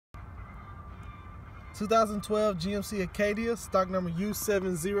2012 GMC Acadia, stock number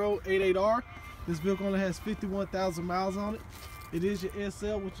U7088R. This vehicle only has 51,000 miles on it. It is your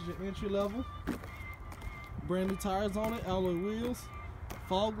SL, which is your entry level. Brand new tires on it, alloy wheels,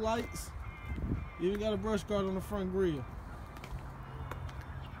 fog lights. Even got a brush guard on the front grille.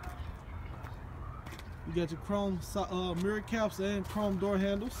 You got your chrome mirror caps and chrome door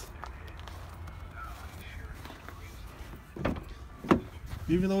handles.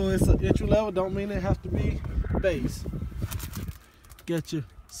 Even though it's an entry level, don't mean it has to be base. Got your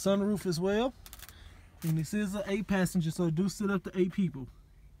sunroof as well. And this is an 8-passenger, so it do sit up to 8 people.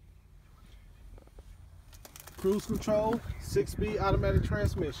 Cruise control, 6-speed automatic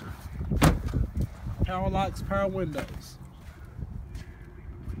transmission. Power locks, power windows.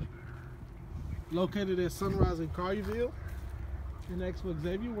 Located at Sunrise in Collierville. And next for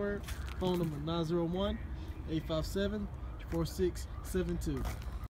Xavier Word, phone number 901-857-4672.